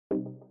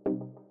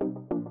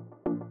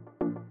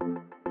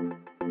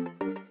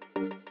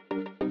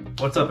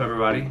What's up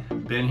everybody?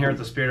 Ben here at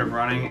the Spirit of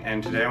Running,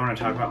 and today I want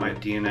to talk about my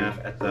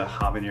DNF at the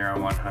Habanero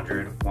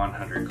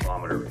 100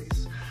 kilometer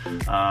race.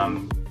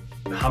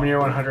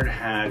 Habanero 100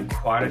 had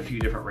quite a few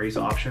different race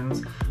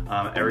options,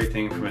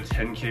 everything from a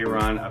 10K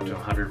run up to a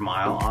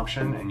 100-mile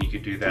option, and you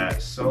could do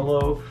that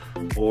solo,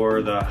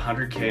 or the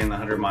 100K and the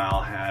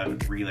 100-mile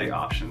had relay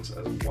options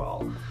as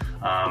well.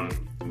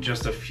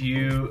 Just a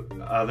few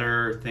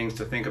other things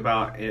to think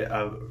about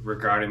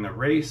regarding the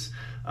race.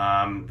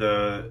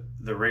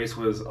 The race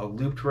was a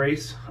looped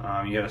race.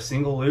 You had a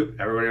single loop,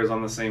 everybody was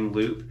on the same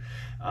loop.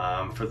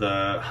 For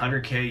the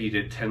 100K, you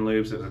did 10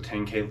 loops, it was a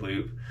 10K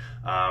loop.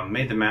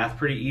 Made the math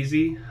pretty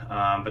easy,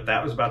 but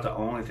that was about the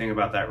only thing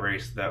about that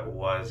race that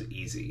was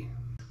easy.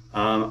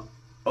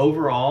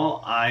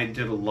 Overall, I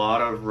did a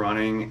lot of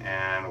running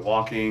and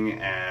walking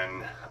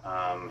and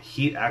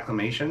heat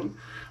acclimation,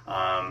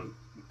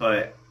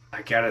 but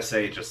I gotta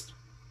say,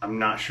 I'm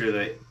not sure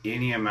that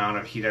any amount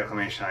of heat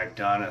acclimation I'd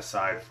done,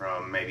 aside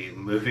from maybe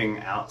moving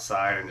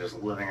outside and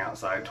just living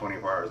outside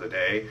 24 hours a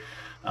day,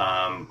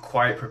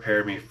 quite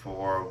prepared me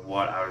for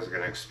what I was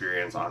going to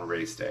experience on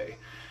race day.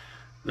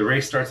 The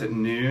race starts at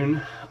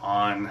noon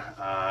on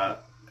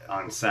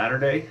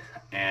Saturday,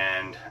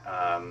 and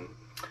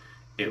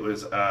it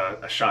was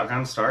a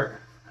shotgun start.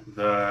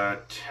 The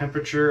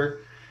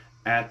temperature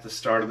at the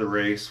start of the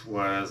race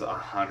was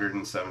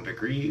 107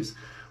 degrees.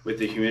 With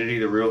the humidity,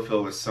 the real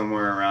feel was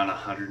somewhere around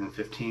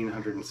 115,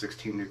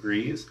 116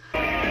 degrees.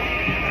 All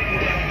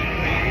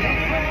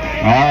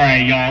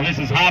right, y'all, this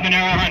is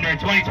Habanero 100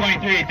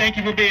 2023. Thank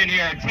you for being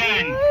here.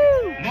 10,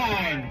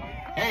 9,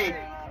 8,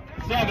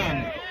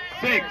 7,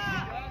 6,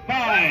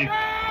 5,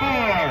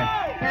 4,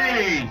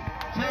 3,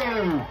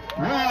 2,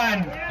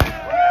 1.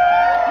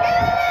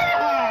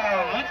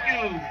 Let's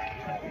go.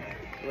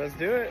 Let's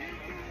do it.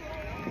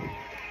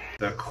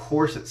 The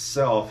course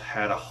itself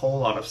had a whole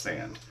lot of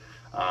sand.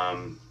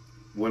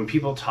 When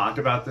people talked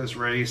about this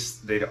race,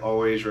 they'd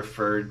always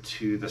referred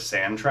to the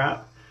sand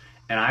trap.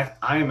 And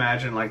I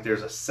imagine like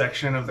there's a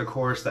section of the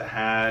course that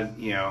had,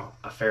 you know,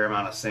 a fair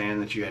amount of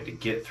sand that you had to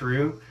get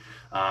through,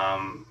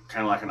 kind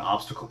of like an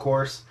obstacle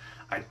course.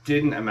 I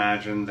didn't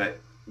imagine that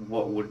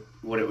what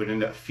it would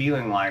end up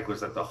feeling like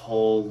was that the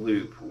whole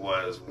loop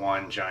was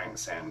one giant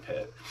sand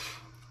pit.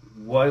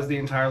 Was the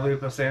entire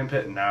loop a sand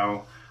pit?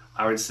 No.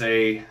 I would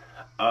say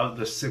of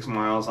the 6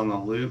 miles on the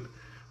loop,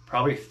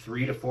 probably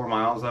 3 to 4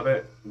 miles of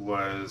it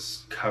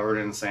was covered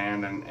in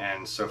sand,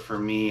 and so for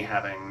me,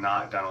 having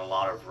not done a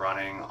lot of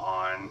running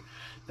on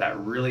that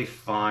really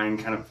fine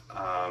kind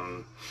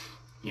of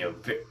you know,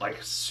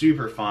 like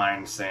super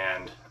fine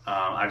sand,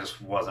 I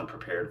just wasn't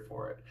prepared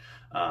for it.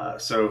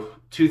 So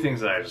two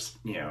things that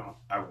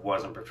I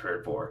wasn't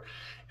prepared for.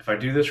 If I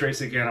do this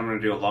race again, I'm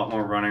going to do a lot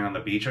more running on the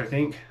beach, I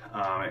think.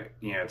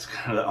 You know, it's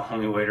kind of the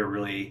only way to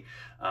really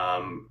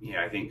you know,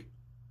 I think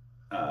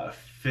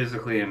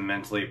physically and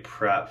mentally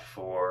prep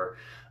for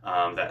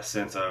that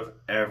sense of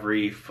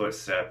every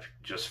footstep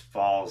just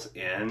falls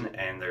in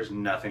and there's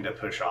nothing to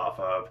push off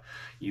of.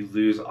 You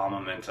lose all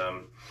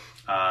momentum.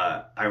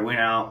 I went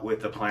out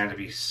with the plan to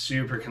be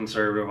super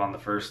conservative on the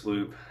first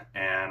loop,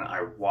 and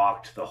I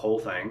walked the whole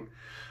thing.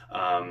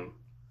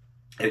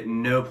 At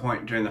no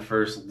point during the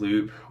first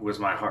loop was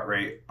my heart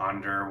rate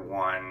under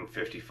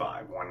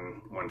 155,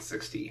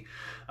 160.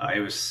 It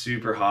was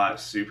super hot,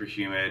 super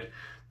humid.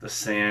 The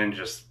sand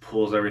just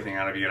pulls everything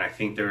out of you, and I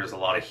think there was a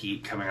lot of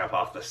heat coming up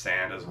off the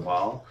sand as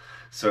well,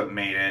 so it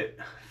made it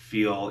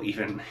feel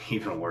even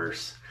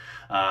worse.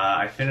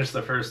 I finished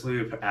the first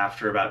loop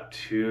after about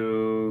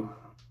two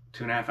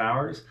and a half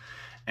hours,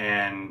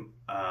 and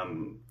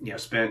you know,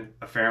 spent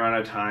a fair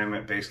amount of time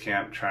at base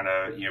camp trying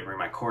to, you know, bring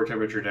my core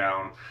temperature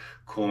down,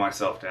 cool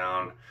myself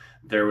down.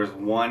 There was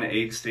one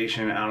aid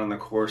station out on the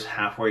course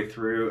halfway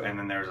through, and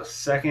then there was a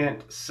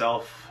second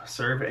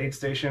self-serve aid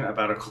station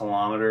about 1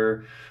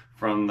 kilometer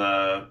from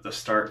the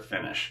start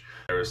finish.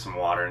 There was some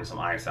water and some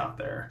ice out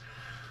there.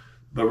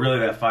 But really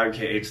that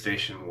 5K aid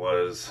station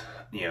was,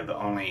 you know, the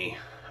only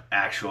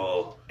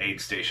actual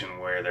aid station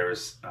where there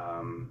was,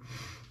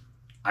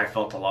 I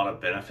felt a lot of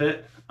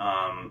benefit.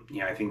 You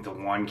know, I think the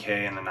 1K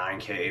and the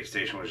 9K aid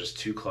station was just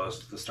too close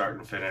to the start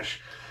and finish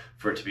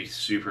for it to be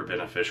super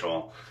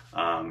beneficial,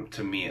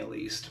 to me at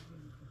least.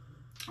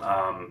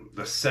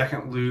 The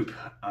second loop,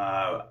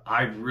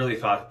 I really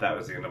thought that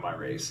was the end of my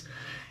race.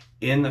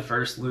 In the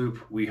first loop,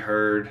 we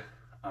heard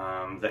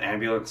the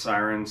ambulance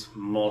sirens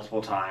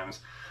multiple times.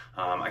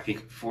 I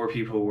think 4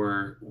 people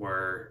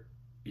were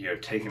you know,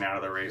 taken out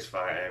of the race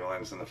by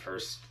ambulance in the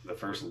first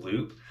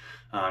loop.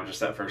 Just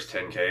that first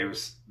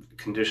 10K,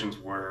 conditions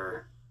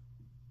were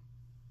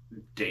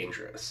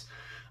dangerous.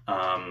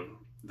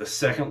 The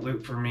second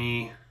loop for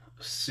me,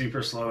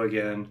 super slow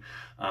again.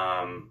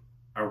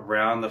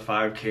 Around the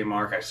 5K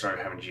mark, I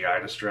started having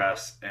GI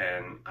distress,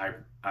 and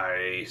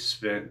I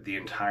spent the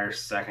entire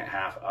second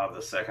half of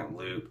the second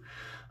loop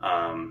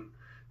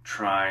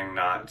trying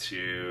not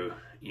to,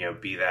 you know,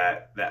 be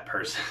that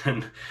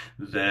person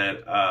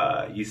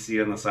that you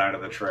see on the side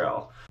of the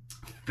trail.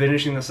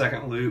 Finishing the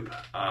second loop,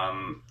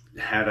 I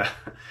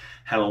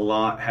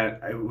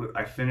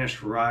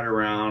finished right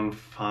around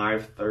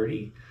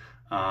 5:30.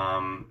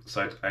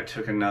 So I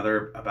took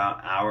another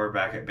about hour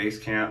back at base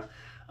camp,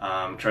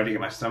 tried to get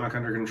my stomach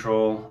under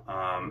control.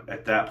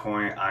 At that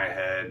point, I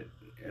had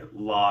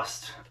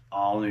lost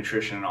all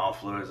nutrition and all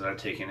fluids that I'd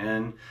taken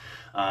in.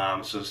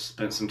 So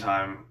spent some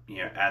time,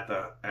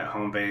 at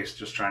home base,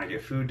 just trying to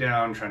get food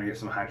down, trying to get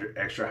some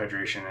extra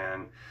hydration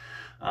in,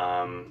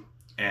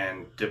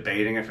 and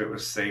debating if it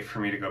was safe for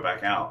me to go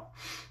back out.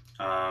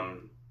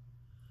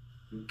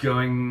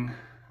 Going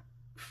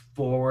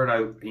forward,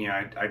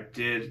 I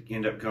did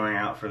end up going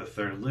out for the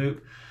third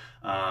loop.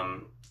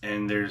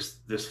 And there's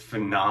this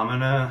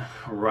phenomena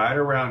right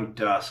around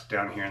dusk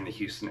down here in the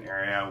Houston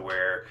area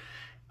where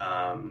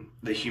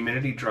the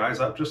humidity dries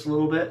up just a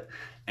little bit,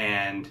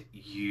 and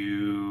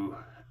you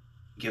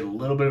get a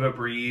little bit of a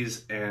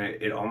breeze, and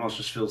it almost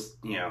just feels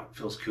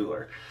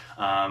cooler.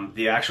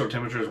 The actual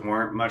temperatures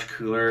weren't much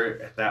cooler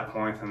at that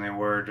point than they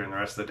were during the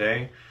rest of the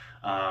day,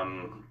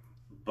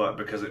 but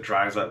because it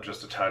dries up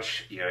just a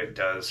touch, it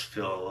does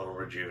feel a little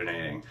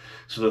rejuvenating.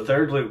 So the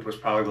third loop was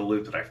probably the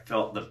loop that I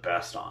felt the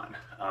best on.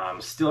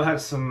 Still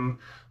had some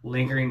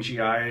lingering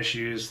GI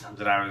issues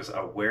that I was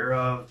aware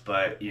of,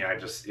 but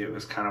it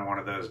was kind of one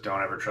of those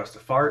don't ever trust a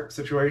fart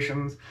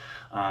situations.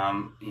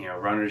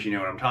 Runners, you know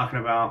what I'm talking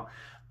about.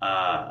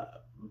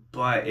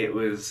 But it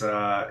was,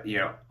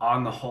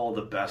 on the whole,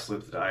 the best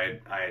loop that I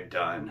had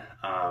done.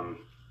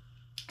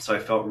 So I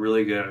felt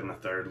really good in the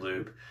third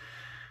loop.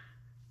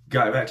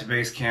 Got back to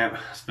base camp,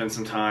 spent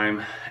some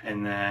time,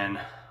 and then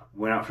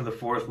went out for the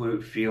fourth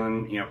loop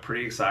feeling,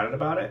 pretty excited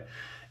about it.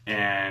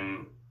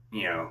 And,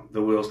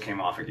 the wheels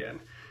came off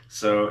again.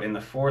 So in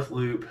the fourth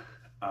loop,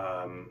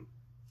 the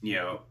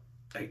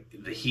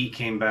heat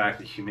came back,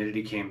 the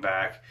humidity came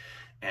back,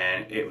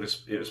 and it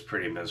was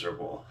pretty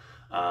miserable.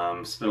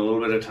 Spent a little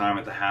bit of time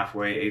at the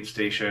halfway aid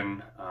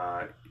station,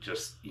 trying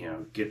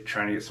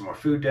to get some more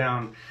food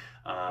down,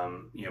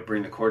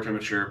 bring the core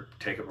temperature,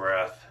 take a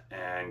breath,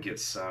 and get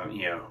some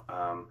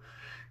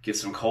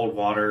cold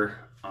water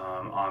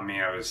on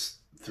me.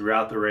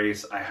 Throughout the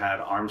race, I had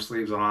arm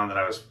sleeves on that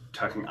I was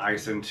tucking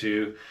ice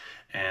into,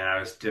 and I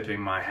was dipping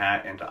my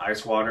hat into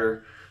ice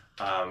water,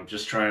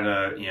 just trying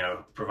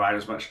to, provide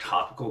as much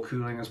topical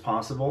cooling as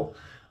possible.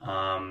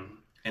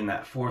 In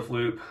that fourth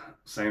loop,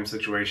 same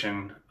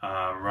situation,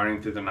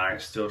 running through the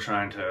night, still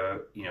trying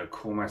to,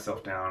 cool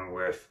myself down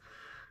with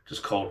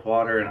just cold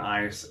water and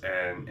ice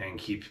and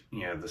keep,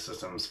 the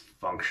systems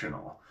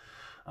functional.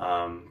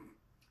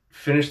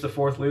 Finished the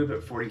fourth loop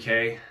at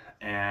 40K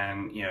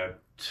and,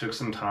 took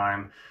some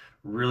time.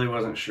 Really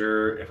wasn't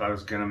sure if I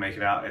was going to make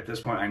it out. At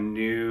this point, I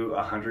knew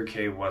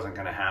 100K wasn't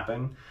going to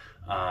happen.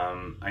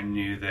 I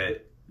knew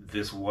that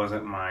this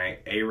wasn't my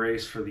A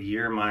race for the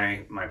year.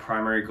 My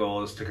primary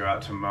goal is to go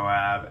out to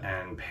Moab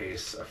and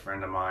pace a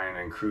friend of mine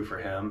and crew for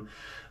him.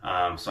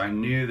 So I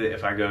knew that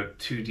if I go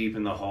too deep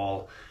in the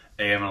hole,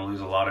 A, I'm going to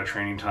lose a lot of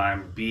training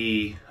time.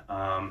 B,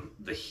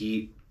 the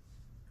heat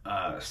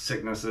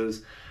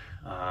sicknesses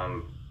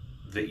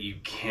that you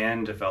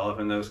can develop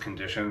in those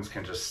conditions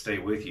can just stay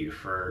with you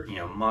for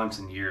months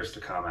and years to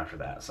come after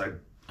that. So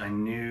I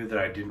knew that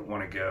I didn't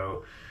want to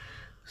go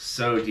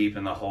so deep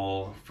in the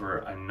hole for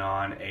a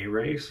non-A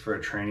race, for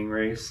a training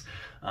race,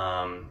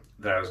 that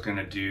I was going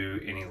to do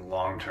any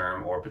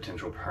long-term or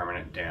potential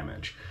permanent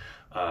damage.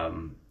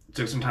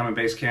 Took some time at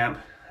base camp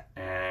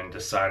and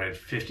decided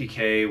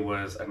 50K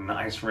was a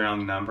nice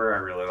round number. I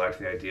really liked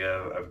the idea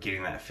of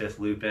getting that fifth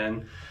loop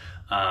in,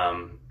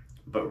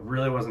 but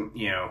really wasn't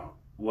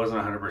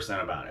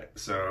 100% about it.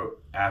 So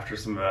after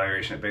some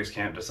evaluation at base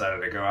camp,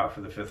 decided to go out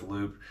for the fifth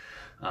loop,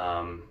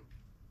 and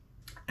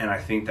I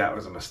think that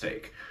was a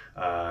mistake.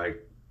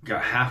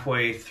 Got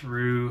halfway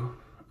through,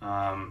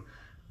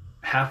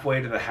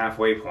 halfway to the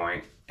halfway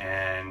point,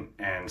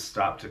 and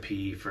stopped to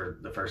pee for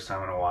the first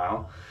time in a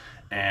while,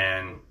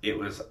 and it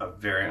was a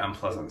very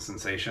unpleasant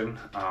sensation.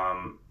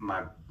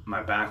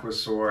 My back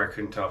was sore. I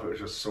couldn't tell if it was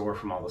just sore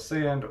from all the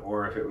sand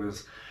or if it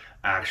was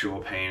actual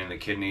pain in the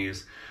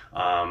kidneys.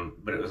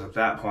 But it was at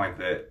that point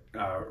that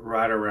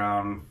right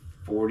around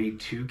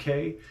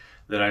 42K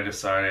that I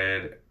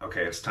decided,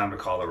 okay, it's time to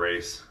call the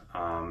race.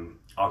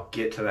 I'll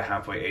get to the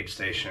halfway aid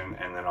station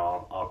and then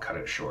I'll cut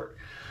it short.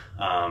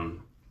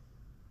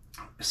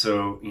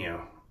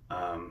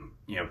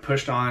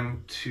 Pushed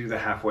on to the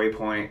halfway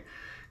point,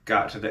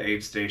 got to the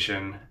aid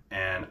station,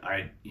 and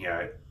I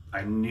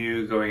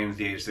knew going into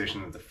the aid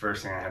station that the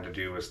first thing I had to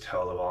do was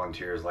tell the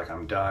volunteers, like,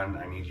 I'm done.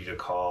 I need you to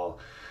call,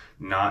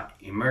 not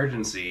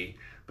emergency,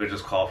 but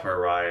just call for a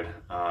ride.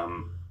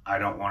 I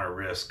don't want to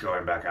risk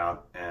going back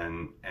out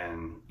and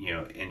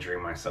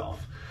injuring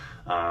myself.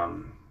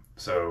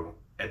 So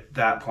at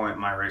that point,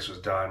 my race was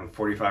done,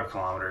 45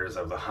 kilometers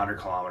of the 100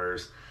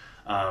 kilometers.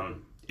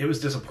 It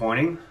was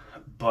disappointing,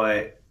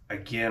 but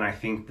again, I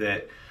think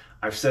that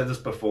I've said this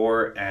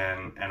before,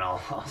 and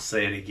I'll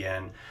say it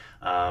again.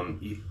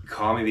 You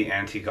call me the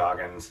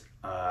anti-Goggins.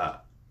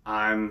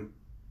 I'm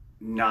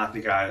not the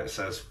guy that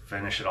says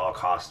finish at all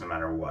costs no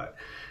matter what.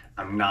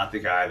 I'm not the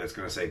guy that's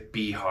going to say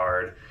be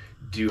hard,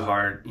 do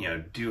hard,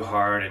 do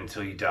hard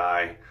until you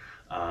die.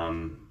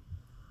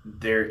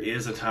 There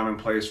is a time and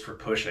place for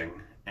pushing,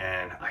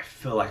 and I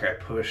feel like I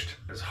pushed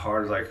as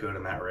hard as I could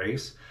in that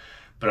race,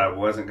 but I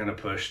wasn't going to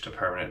push to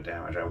permanent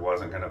damage. I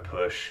wasn't going to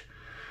push,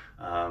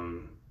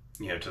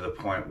 to the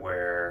point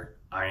where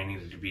I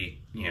needed to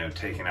be,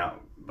 taken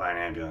out by an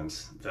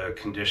ambulance. The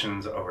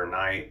conditions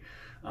overnight,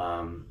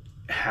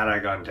 had I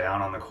gone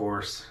down on the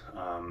course,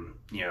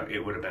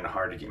 it would have been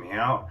hard to get me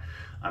out.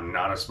 I'm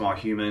not a small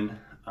human,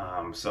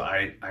 so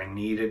I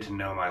needed to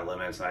know my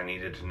limits, and I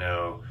needed to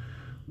know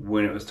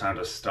when it was time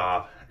to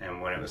stop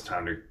and when it was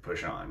time to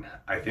push on.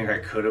 I think I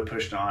could have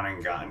pushed on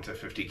and gotten to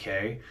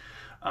 50K,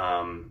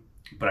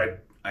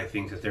 but I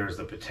think that there was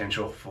the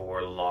potential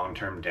for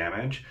long-term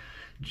damage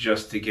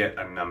just to get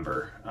a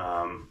number,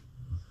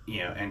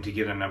 and to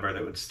get a number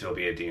that would still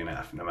be a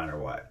DNF no matter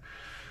what.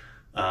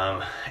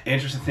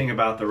 Interesting thing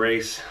about the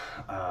race,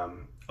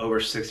 over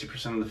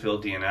 60% of the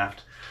field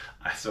DNF'd,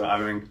 so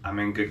I'm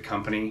in good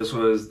company. This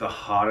was the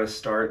hottest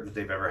start that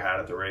they've ever had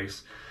at the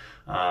race.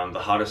 The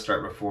hottest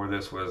start before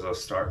this was a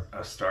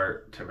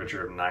start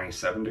temperature of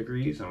 97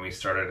 degrees, and we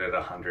started at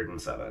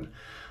 107.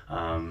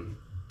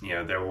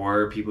 There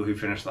were people who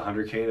finished the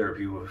 100K, there were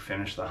people who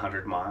finished the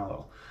 100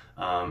 mile,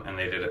 and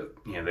they did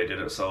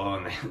it solo,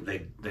 and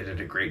they did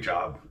a great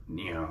job,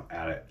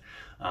 at it.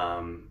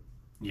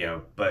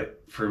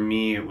 But for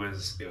me, it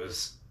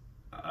was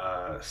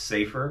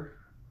safer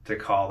to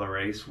call the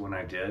race when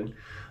I did.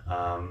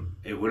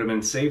 It would have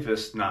been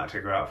safest not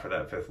to go out for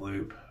that 5th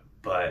loop,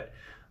 but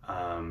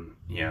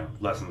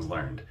lessons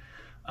learned.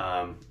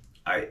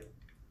 I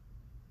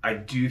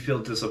do feel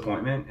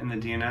disappointment in the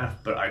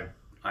DNF, but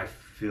I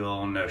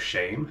feel no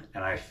shame,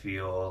 and I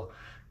feel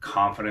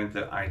confident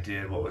that I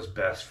did what was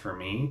best for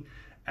me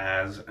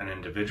as an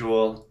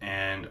individual,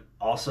 and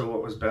also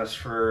what was best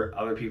for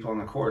other people on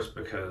the course,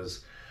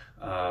 because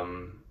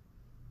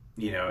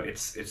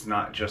it's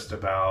not just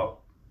about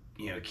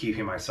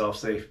keeping myself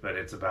safe, but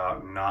it's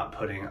about not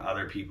putting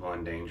other people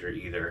in danger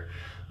either.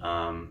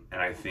 And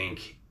I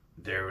think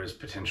there was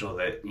potential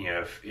that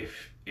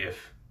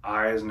if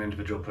I as an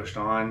individual pushed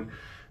on,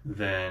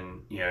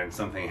 then and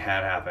something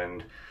had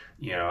happened,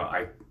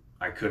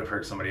 I could have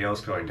hurt somebody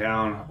else going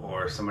down,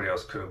 or somebody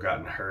else could have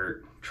gotten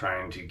hurt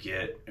trying to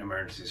get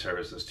emergency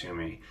services to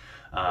me.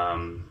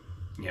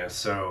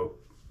 So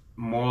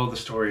moral of the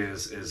story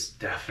is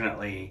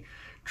definitely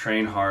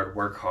train hard,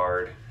 work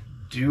hard,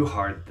 do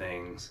hard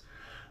things,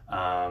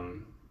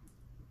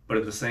 but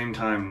at the same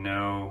time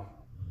know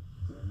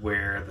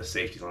where the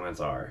safety limits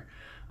are.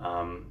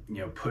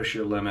 Push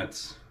your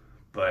limits,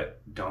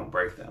 but don't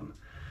break them.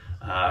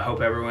 I hope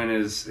everyone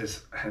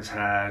has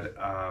had,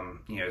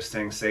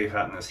 staying safe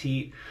out in this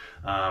heat.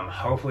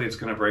 Hopefully it's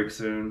going to break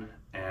soon,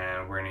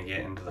 and we're going to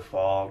get into the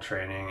fall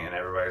training, and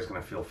everybody's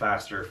going to feel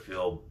faster,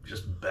 feel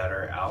just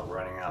better out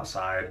running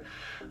outside.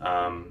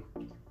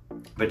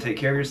 But take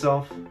care of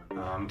yourself,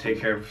 take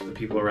care of the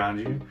people around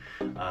you.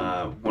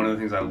 One of the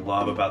things I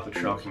love about the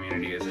trail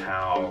community is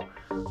how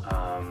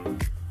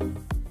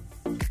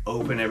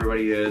open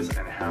everybody is,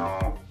 and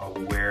how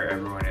aware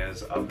everyone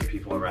is of the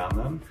people around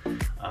them.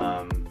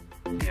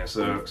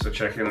 So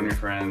check in on your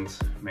friends,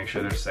 make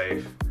sure they're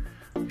safe,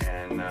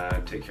 and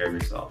take care of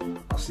yourself.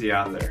 I'll see you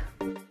out there.